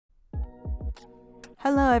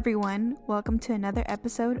Hello, everyone. Welcome to another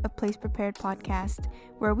episode of Place Prepared Podcast,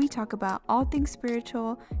 where we talk about all things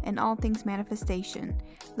spiritual and all things manifestation.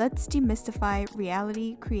 Let's demystify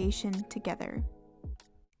reality creation together.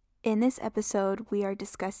 In this episode, we are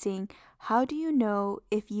discussing how do you know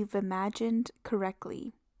if you've imagined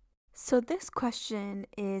correctly? So this question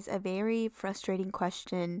is a very frustrating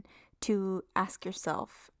question to ask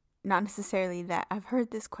yourself. Not necessarily that I've heard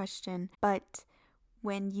this question, but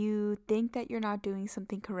when you think that you're not doing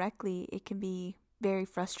something correctly, it can be very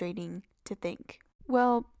frustrating to think.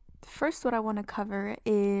 Well, first what I want to cover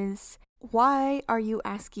is, why are you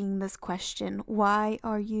asking this question? Why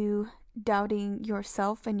are you doubting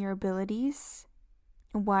yourself and your abilities?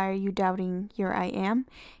 Why are you doubting your I am?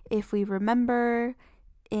 If we remember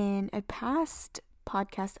in a past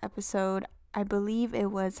podcast episode, I believe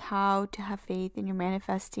it was How to Have Faith in Your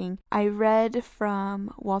Manifesting, I read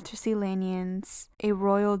from Walter C. Lanion's A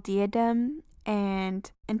Royal Diadem,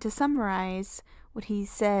 and to summarize, what he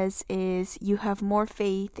says is you have more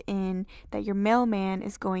faith in that your mailman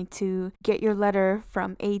is going to get your letter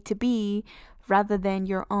from A to B rather than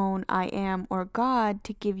your own I am or God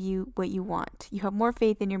to give you what you want. You have more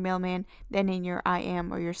faith in your mailman than in your I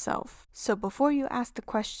am or yourself. So before you ask the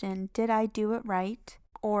question, did I do it right?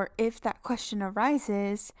 Or if that question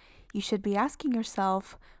arises, you should be asking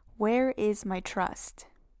yourself, where is my trust?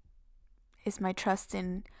 Is my trust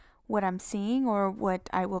in what I'm seeing or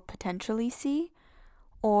what I will potentially see?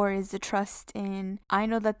 Or is the trust in, I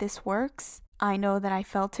know that this works, I know that I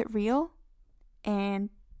felt it real,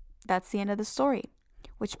 and that's the end of the story.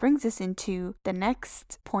 Which brings us into the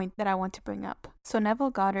next point that I want to bring up. So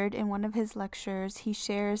Neville Goddard, in one of his lectures, he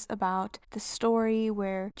shares about the story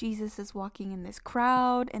where Jesus is walking in this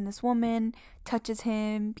crowd and this woman touches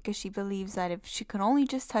him because she believes that if she could only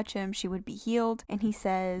just touch him, she would be healed. And he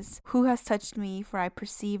says, "Who has touched me? For I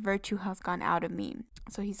perceive virtue has gone out of me."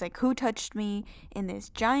 So he's like, who touched me in this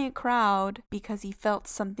giant crowd? Because he felt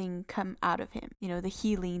something come out of him. You know, the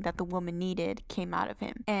healing that the woman needed came out of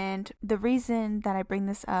him. And the reason that I bring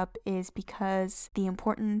this up is because the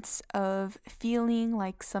importance of feeling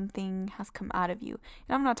like something has come out of you.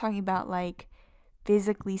 And I'm not talking about like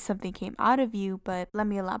physically something came out of you, but let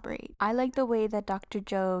me elaborate. I like the way that Dr.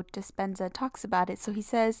 Joe Dispenza talks about it. So he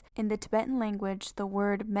says, in the Tibetan language, the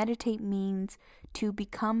word meditate means to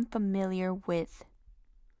become familiar with.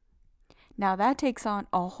 Now that takes on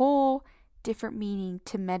a whole different meaning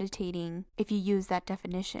to meditating if you use that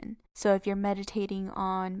definition. So if you're meditating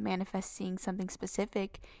on manifesting something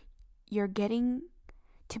specific, you're getting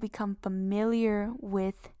to become familiar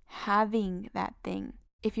with having that thing.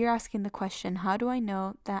 If you're asking the question, how do I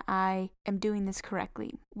know that I am doing this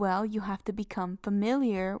correctly? Well, you have to become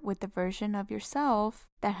familiar with the version of yourself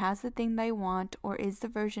that has the thing that you want or is the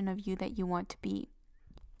version of you that you want to be.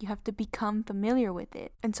 You have to become familiar with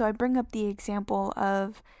it. And so I bring up the example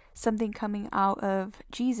of something coming out of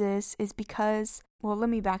Jesus is because, well, let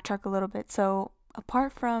me backtrack a little bit. So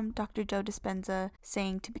apart from Dr. Joe Dispenza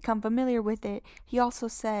saying to become familiar with it, he also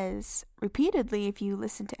says repeatedly, if you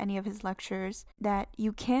listen to any of his lectures, that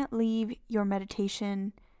you can't leave your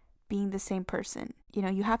meditation being the same person. You know,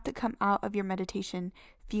 you have to come out of your meditation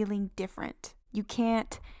feeling different. You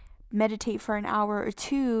can't meditate for an hour or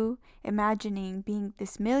two imagining being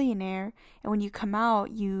this millionaire, and when you come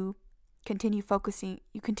out you continue focusing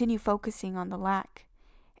on the lack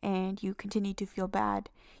and you continue to feel bad.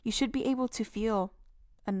 You should be able to feel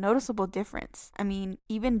a noticeable difference. I mean,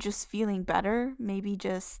 even just feeling better, maybe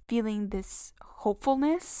just feeling this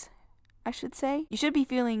hopefulness, I should say. You should be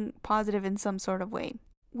feeling positive in some sort of way.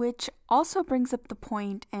 Which also brings up the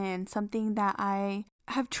point, and something that I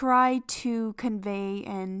have tried to convey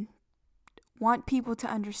and want people to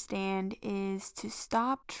understand, is to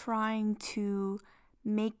stop trying to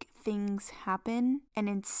make things happen and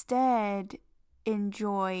instead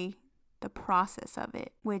enjoy the process of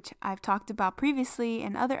it, which I've talked about previously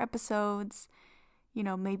in other episodes. You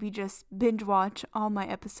know, maybe just binge watch all my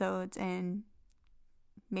episodes and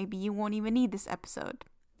maybe you won't even need this episode.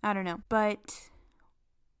 I don't know. But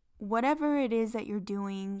whatever it is that you're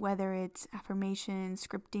doing, whether it's affirmation,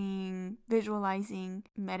 scripting, visualizing,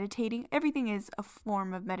 meditating, everything is a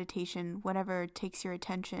form of meditation. Whatever takes your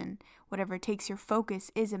attention, whatever takes your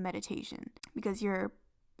focus is a meditation, because you're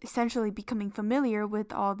essentially becoming familiar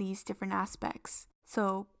with all these different aspects.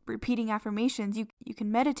 So repeating affirmations, you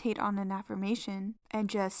can meditate on an affirmation and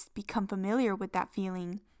just become familiar with that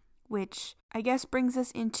feeling, which I guess brings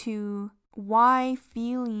us into why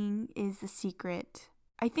feeling is the secret.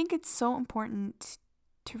 I think it's so important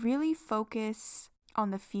to really focus on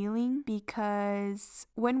the feeling, because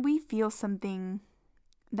when we feel something,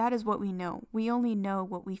 that is what we know. We only know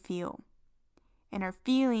what we feel. And our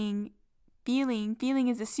feeling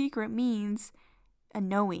is a secret means a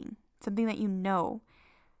knowing, something that you know.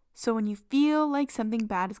 So when you feel like something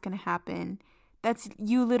bad is going to happen, that's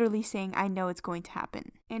you literally saying, I know it's going to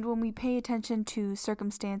happen. And when we pay attention to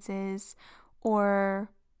circumstances or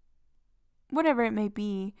whatever it may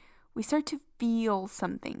be, we start to feel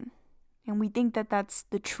something. And we think that that's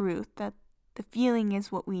the truth, that the feeling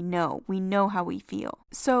is what we know. We know how we feel.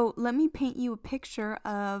 So let me paint you a picture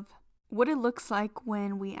of what it looks like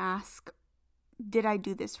when we ask, did I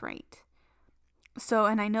do this right? So,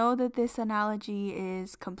 and I know that this analogy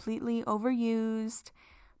is completely overused,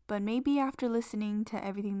 but maybe after listening to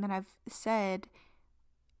everything that I've said,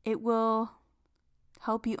 it will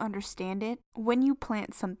help you understand it. When you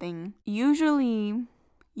plant something, usually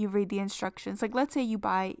you read the instructions. Like, let's say you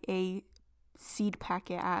buy a seed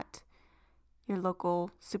packet at your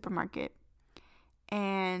local supermarket,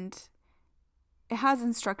 and it has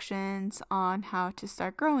instructions on how to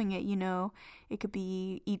start growing it. You know, it could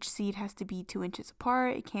be each seed has to be 2 inches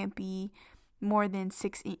apart. It can't be more than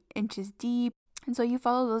 6 inches deep. And so you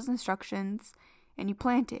follow those instructions and you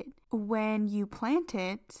plant it. When you plant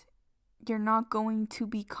it, you're not going to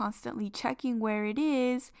be constantly checking where it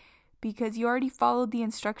is because you already followed the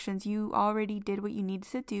instructions. You already did what you needed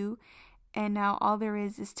to do. And now all there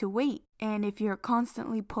is to wait. And if you're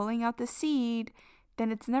constantly pulling out the seed,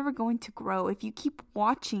 then it's never going to grow. If you keep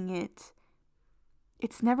watching it,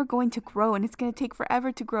 it's never going to grow, and it's going to take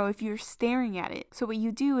forever to grow if you're staring at it. So what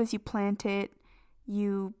you do is you plant it,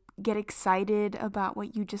 you get excited about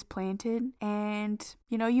what you just planted, and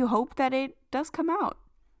you hope that it does come out,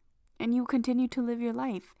 and you continue to live your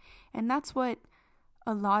life. And that's what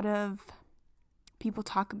a lot of people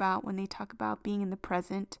talk about when they talk about being in the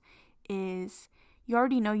present, is you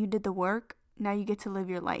already know you did the work. Now you get to live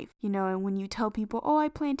your life, and when you tell people, oh, I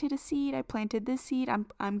planted a seed, I planted this seed,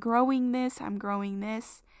 I'm growing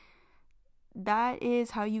this, that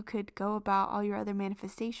is how you could go about all your other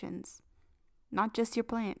manifestations, not just your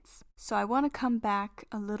plants. So I want to come back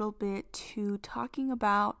a little bit to talking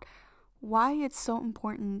about why it's so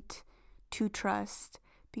important to trust,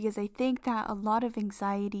 because I think that a lot of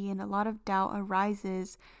anxiety and a lot of doubt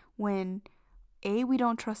arises when A, we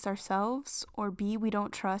don't trust ourselves, or B, we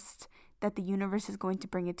don't trust that the universe is going to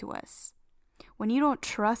bring it to us. When you don't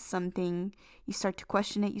trust something, you start to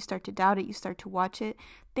question it, you start to doubt it, you start to watch it.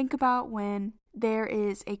 Think about when there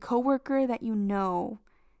is a coworker that you know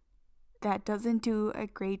that doesn't do a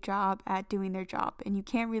great job at doing their job, and you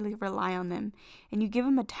can't really rely on them, and you give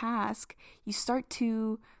them a task, you start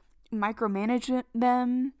to micromanage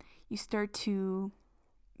them, you start to,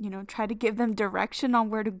 try to give them direction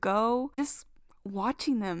on where to go, just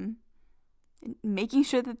watching them, making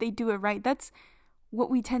sure that they do it right. That's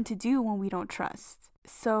what we tend to do when we don't trust.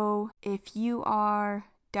 So if you are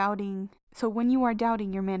doubting, when you are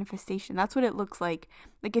doubting your manifestation, that's what it looks like.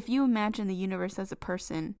 Like if you imagine the universe as a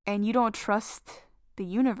person and you don't trust the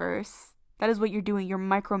universe, that is what you're doing. You're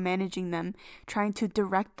micromanaging them, trying to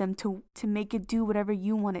direct them to make it do whatever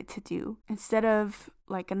you want it to do. Instead of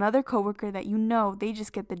like another coworker that they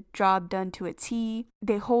just get the job done to a T.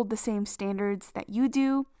 They hold the same standards that you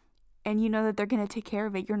do, and you know that they're going to take care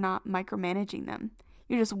of it. You're not micromanaging them.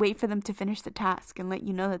 You just wait for them to finish the task and let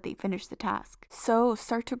you know that they finished the task. So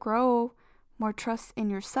start to grow more trust in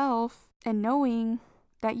yourself and knowing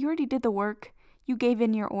that you already did the work. You gave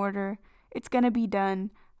in your order. It's going to be done.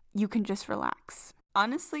 You can just relax.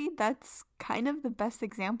 Honestly, that's kind of the best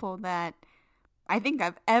example that I think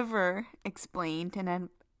I've ever explained and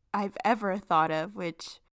I've ever thought of,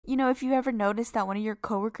 which, if you ever notice that one of your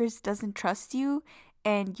coworkers doesn't trust you,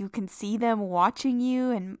 and you can see them watching you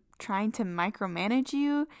and trying to micromanage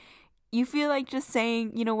you, you feel like just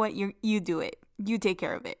saying, you know what, you do it. You take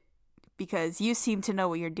care of it because you seem to know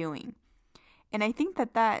what you're doing. And I think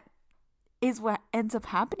that is what ends up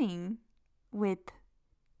happening with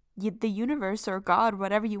the universe or God,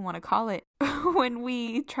 whatever you want to call it. when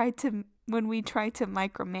we try to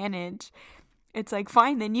micromanage, it's like,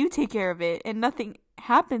 fine, then you take care of it, and nothing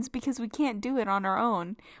happens because we can't do it on our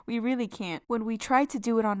own. We really can't. When we try to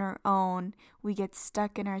do it on our own, we get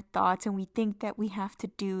stuck in our thoughts and we think that we have to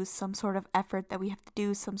do some sort of effort, that we have to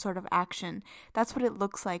do some sort of action. That's what it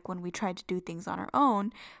looks like when we try to do things on our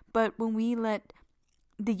own. But when we let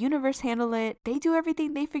the universe handle it, they do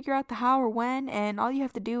everything, they figure out the how or when, and all you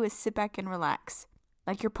have to do is sit back and relax.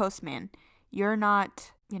 Like your postman. You're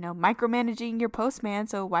not, micromanaging your postman,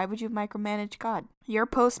 so why would you micromanage God? Your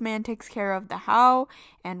postman takes care of the how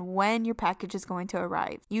and when your package is going to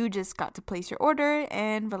arrive. You just got to place your order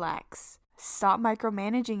and relax. Stop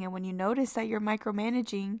micromanaging, and when you notice that you're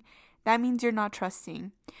micromanaging, that means you're not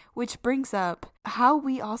trusting. Which brings up how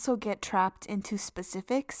we also get trapped into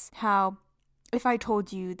specifics. How if I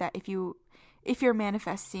told you that if you're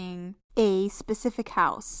manifesting a specific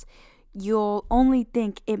house, you'll only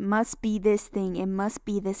think it must be this thing, it must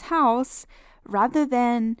be this house, rather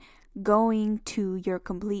than going to your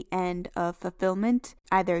complete end of fulfillment,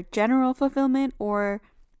 either general fulfillment or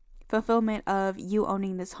fulfillment of you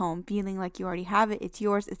owning this home, feeling like you already have it, it's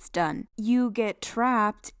yours, it's done. You get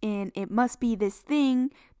trapped in it must be this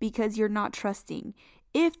thing because you're not trusting.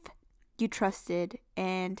 If you trusted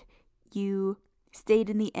and you stayed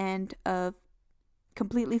in the end of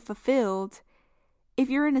completely fulfilled, if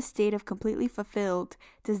you're in a state of completely fulfilled,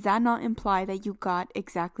 does that not imply that you got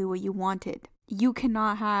exactly what you wanted? You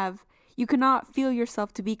cannot feel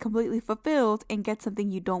yourself to be completely fulfilled and get something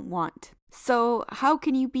you don't want. So how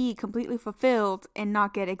can you be completely fulfilled and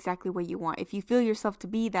not get exactly what you want? If you feel yourself to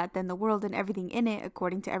be that, then the world and everything in it,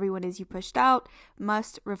 according to everyone as you pushed out,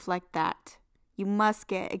 must reflect that. You must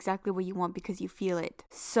get exactly what you want because you feel it.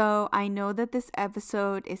 So I know that this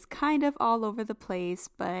episode is kind of all over the place,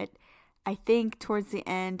 but I think towards the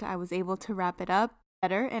end I was able to wrap it up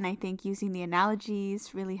better, and I think using the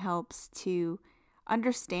analogies really helps to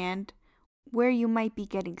understand where you might be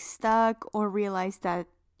getting stuck or realize that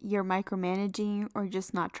you're micromanaging or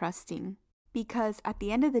just not trusting. Because at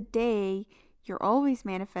the end of the day, you're always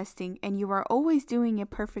manifesting and you are always doing it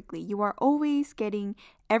perfectly. You are always getting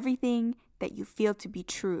everything that you feel to be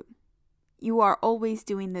true. You are always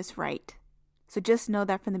doing this right. So just know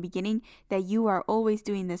that from the beginning that you are always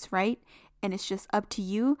doing this right, and it's just up to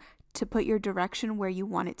you to put your direction where you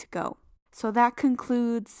want it to go. So that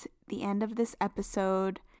concludes the end of this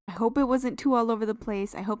episode. I hope it wasn't too all over the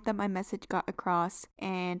place. I hope that my message got across,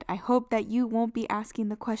 and I hope that you won't be asking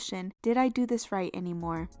the question, did I do this right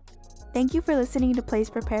anymore? Thank you for listening to Place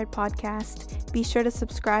Prepared Podcast. Be sure to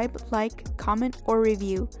subscribe, like, comment, or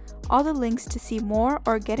review. All the links to see more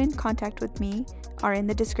or get in contact with me are in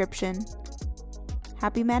the description.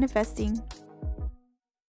 Happy manifesting!